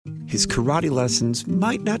his karate lessons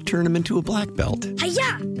might not turn him into a black belt.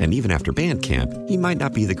 Hi-ya! And even after band camp, he might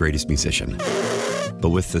not be the greatest musician.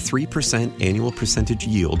 But with the 3% annual percentage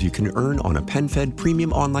yield you can earn on a PenFed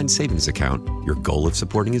premium online savings account, your goal of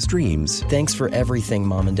supporting his dreams... Thanks for everything,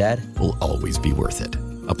 Mom and Dad. ...will always be worth it.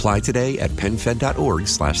 Apply today at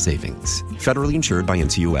PenFed.org/savings. Federally insured by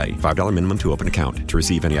NCUA. $5 minimum to open account. To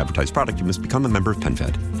receive any advertised product, you must become a member of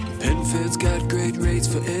PenFed. PenFed's got great rates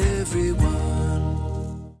for everyone.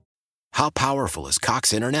 How powerful is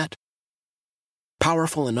Cox Internet?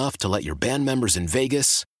 Powerful enough to let your band members in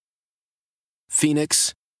Vegas,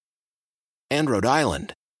 Phoenix, and Rhode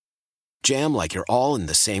Island jam like you're all in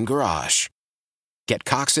the same garage. Get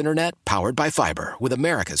Cox Internet powered by fiber with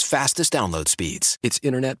America's fastest download speeds. It's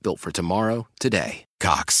internet built for tomorrow, today.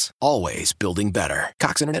 Cox, always building better.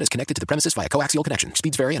 Cox Internet is connected to the premises via coaxial connection.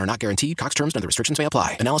 Speeds vary and are not guaranteed. Cox terms and other restrictions may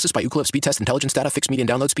apply. Analysis by Ookla Speed Test Intelligence Data. Fixed median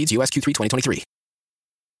download speeds. US Q3 2023.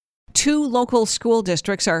 2 local school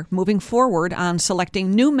districts are moving forward on selecting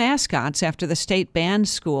new mascots after the state banned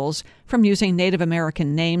schools from using Native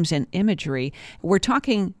American names and imagery. We're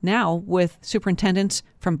talking now with superintendents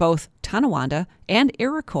from both Tonawanda and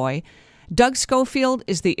Iroquois. Doug Scofield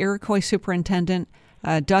is the Iroquois superintendent.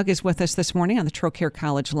 Doug is with us this morning on the Trocaire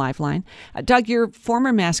College Live Line. Doug, your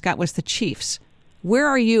former mascot was the Chiefs. Where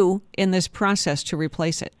are you in this process to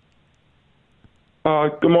replace it?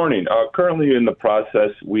 Good morning. Currently in the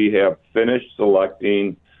process, we have finished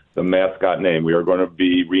selecting the mascot name. We are going to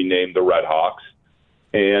be renamed the Red Hawks,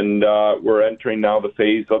 and we're entering now the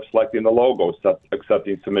phase of selecting the logo,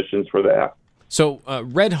 accepting submissions for that. So,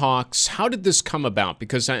 Red Hawks, how did this come about?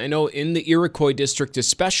 Because I know in the Iroquois district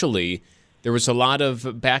especially, there was a lot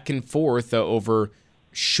of back and forth over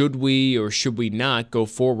should we or should we not go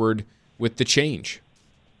forward with the change?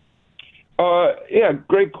 Yeah,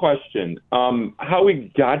 great question. How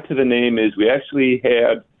we got to the name is we actually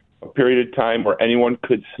had a period of time where anyone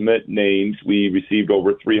could submit names. We received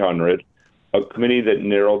over 300. A committee that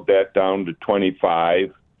narrowed that down to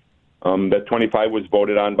 25. That 25 was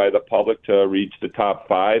voted on by the public to reach the top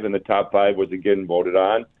 5, and the top 5 was again voted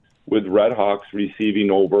on, with Red Hawks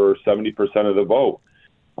receiving over 70% of the vote.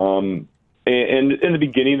 And in the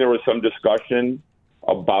beginning, there was some discussion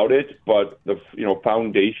about it, but the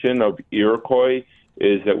foundation of Iroquois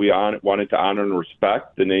is that we wanted to honor and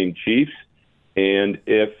respect the name Chiefs, and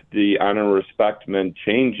if the honor and respect meant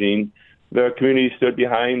changing, the community stood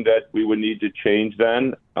behind that we would need to change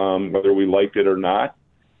then, whether we liked it or not,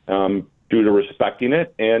 due to respecting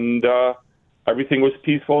it, and everything was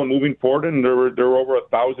peaceful and moving forward, and there were over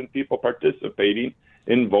 1,000 people participating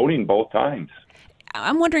in voting both times.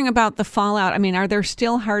 I'm wondering about the fallout. I mean, are there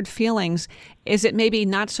still hard feelings? Is it maybe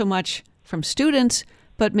not so much from students,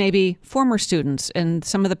 but maybe former students and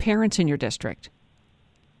some of the parents in your district?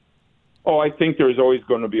 Oh, I think there's always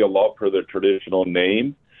going to be a love for the traditional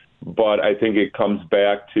name, but I think it comes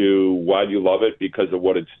back to why do you love it? Because of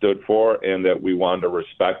what it stood for and that we wanted to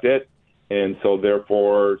respect it. And so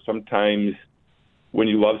therefore, sometimes when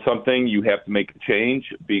you love something, you have to make a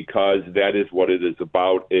change because that is what it is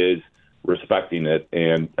about, is respecting it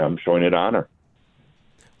and showing it honor.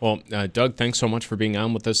 Well, Doug, thanks so much for being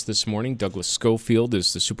on with us this morning. Douglas Scofield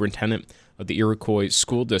is the superintendent of the Iroquois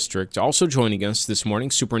School District. Also joining us this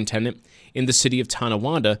morning, superintendent in the city of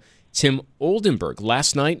Tonawanda, Tim Oldenberg.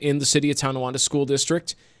 Last night in the city of Tonawanda School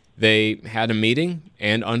District, they had a meeting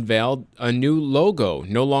and unveiled a new logo.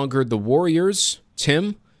 No longer the Warriors.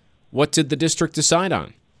 Tim, what did the district decide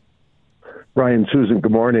on? Brian, Susan,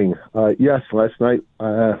 good morning. Yes, last night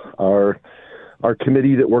our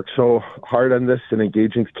committee that worked so hard on this and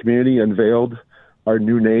engaging the community unveiled our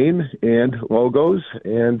new name and logos,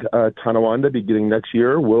 and Tonawanda, beginning next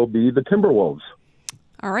year, will be the Timberwolves.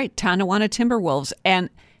 All right, Tonawanda Timberwolves. And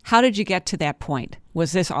how did you get to that point?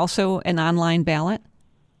 Was this also an online ballot?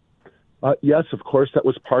 Yes, of course, that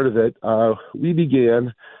was part of it. We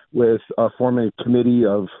began with forming a committee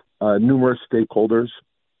of numerous stakeholders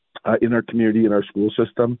in our community, in our school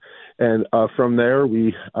system. And from there,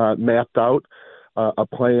 we mapped out a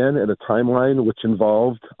plan and a timeline which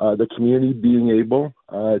involved the community being able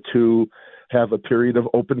to have a period of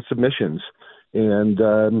open submissions. And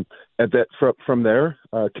from there,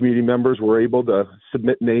 community members were able to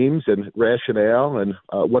submit names and rationale and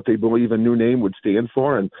what they believe a new name would stand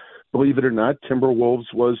for. And believe it or not,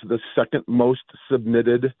 Timberwolves was the second most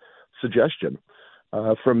submitted suggestion.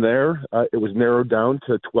 From there, it was narrowed down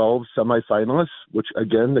to 12 semifinalists, which,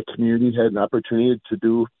 again, the community had an opportunity to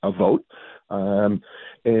do a vote. And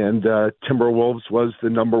Timberwolves was the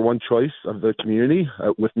number one choice of the community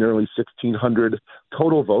with nearly 1,600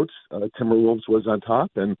 total votes. Timberwolves was on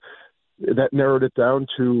top. And that narrowed it down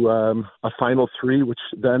to a final three, which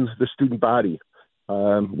then the student body,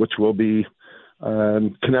 which will be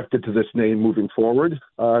connected to this name moving forward,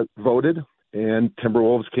 voted, and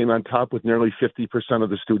Timberwolves came on top with nearly 50% of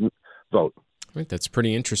the student vote. Right, that's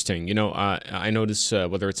pretty interesting. You know, I notice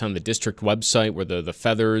whether it's on the district website where the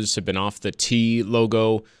feathers have been off the T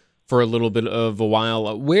logo for a little bit of a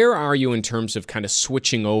while. Where are you in terms of kind of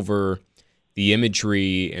switching over the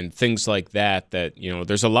imagery and things like that, you know,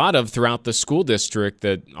 there's a lot of throughout the school district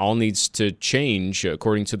that all needs to change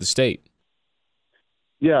according to the state?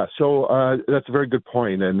 Yeah, so that's a very good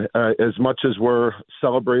point. And as much as we're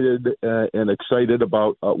celebrated and excited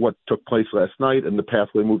about what took place last night and the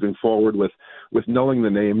pathway moving forward with knowing the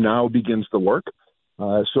name, now begins the work.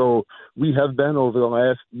 So we have been, over the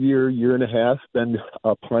last year and a half, been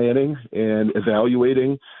planning and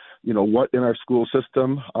evaluating, you know, what in our school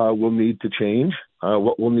system will need to change,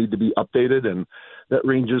 what will need to be updated. And that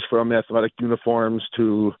ranges from athletic uniforms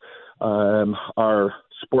to our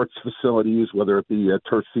sports facilities, whether it be a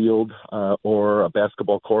turf field or a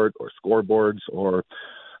basketball court or scoreboards or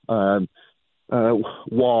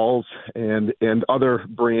walls and other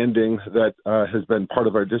branding that has been part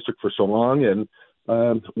of our district for so long. And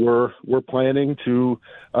we're planning to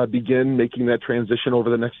begin making that transition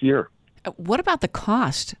over the next year. What about the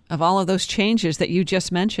cost of all of those changes that you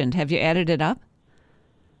just mentioned? Have you added it up?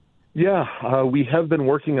 Yeah, we have been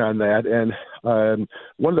working on that. And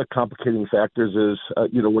one of the complicating factors is,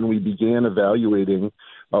 when we began evaluating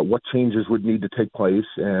what changes would need to take place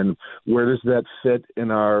and where does that fit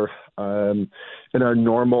in our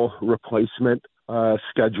normal replacement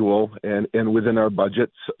schedule and within our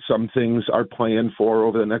budgets. Some things are planned for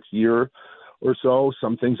over the next year or so.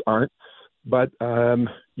 Some things aren't. But,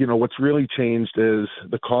 what's really changed is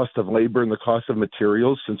the cost of labor and the cost of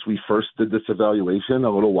materials since we first did this evaluation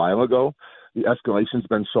a little while ago. The escalation's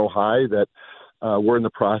been so high that we're in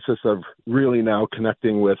the process of really now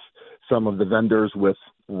connecting with some of the vendors with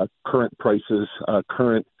current prices,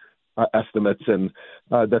 current estimates, and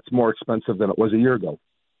that's more expensive than it was a year ago.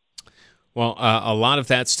 Well, a lot of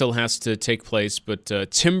that still has to take place, but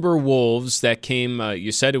Timberwolves, that came,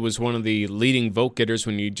 you said it was one of the leading vote getters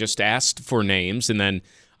when you just asked for names, and then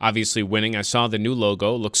obviously winning. I saw the new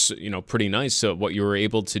logo. Looks, pretty nice, what you were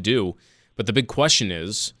able to do. But the big question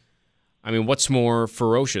is, what's more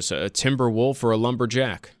ferocious, a Timberwolf or a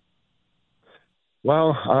lumberjack?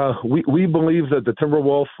 Well, we believe that the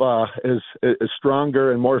Timberwolf is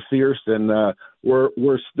stronger and more fierce, and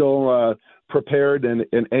we're still prepared and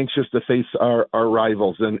anxious to face our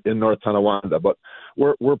rivals in North Tonawanda. But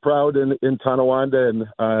we're proud in Tonawanda,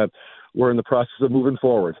 and we're in the process of moving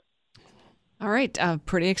forward. All right.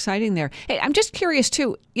 Pretty exciting there. Hey, I'm just curious,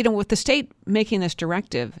 too, with the state making this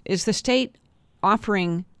directive, is the state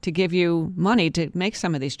offering to give you money to make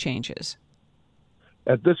some of these changes?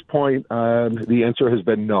 At this point, the answer has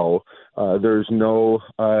been no. There's no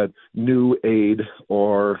new aid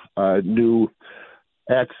or new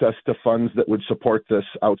access to funds that would support this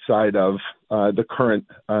outside of the current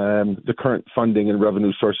funding and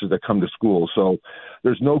revenue sources that come to schools. So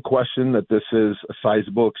there's no question that this is a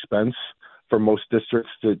sizable expense for most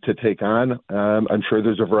districts to take on. I'm sure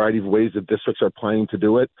there's a variety of ways that districts are planning to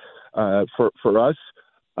do it. For us,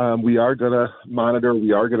 we are going to monitor,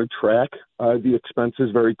 we are going to track the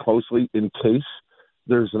expenses very closely in case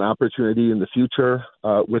there's an opportunity in the future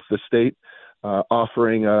with the state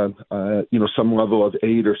offering some level of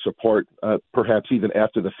aid or support, perhaps even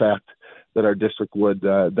after the fact, that our district would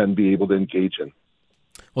then be able to engage in.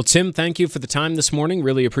 Well, Tim, thank you for the time this morning.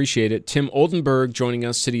 Really appreciate it. Tim Oldenberg joining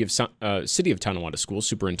us, City of Tonawanda School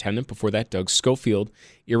Superintendent. Before that, Doug Scofield,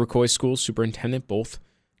 Iroquois School Superintendent, both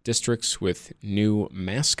districts with new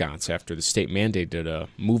mascots after the state mandated a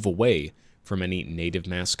move away from any native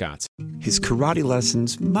mascots. His karate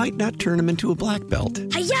lessons might not turn him into a black belt.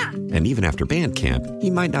 Hi-ya! And even after band camp, he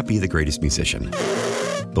might not be the greatest musician.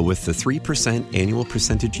 But with the 3% annual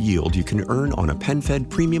percentage yield you can earn on a PenFed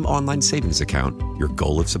premium online savings account, your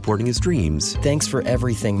goal of supporting his dreams... Thanks for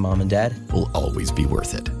everything, Mom and Dad. ...will always be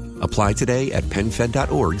worth it. Apply today at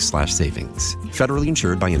PenFed.org/savings. Federally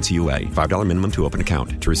insured by NCUA. $5 minimum to open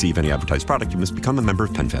account. To receive any advertised product, you must become a member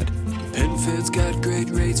of PenFed. PenFed's got great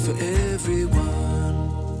rates for everyone.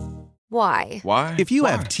 Why? Why? If you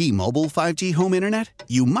have T-Mobile 5G home internet,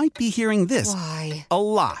 you might be hearing this Why? a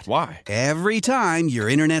lot. Why? Every time your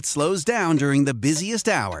internet slows down during the busiest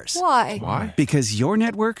hours. Why? Why? Because your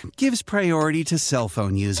network gives priority to cell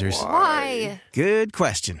phone users. Why? Good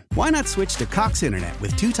question. Why not switch to Cox Internet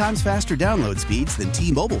with 2 times faster download speeds than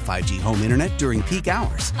T-Mobile 5G home internet during peak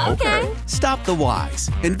hours? Okay. Stop the whys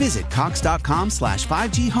and visit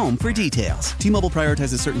cox.com/5G home for details. T-Mobile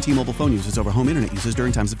prioritizes certain T-Mobile phone users over home internet users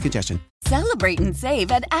during times of congestion. Celebrate and save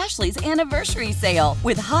at Ashley's Anniversary Sale.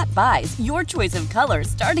 With Hot Buys, your choice of colors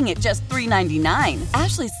starting at just $3.99.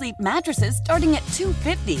 Ashley Sleep mattresses starting at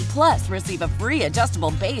 $2.50. Plus, receive a free adjustable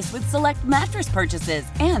base with select mattress purchases.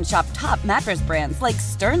 And shop top mattress brands like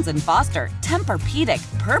Stearns & Foster, Tempur-Pedic,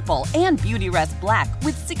 Purple, and Beautyrest Black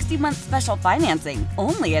with 60-month special financing.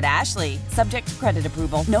 Only at Ashley. Subject to credit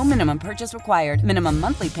approval. No minimum purchase required. Minimum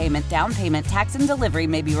monthly payment, down payment, tax, and delivery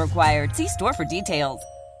may be required. See store for details.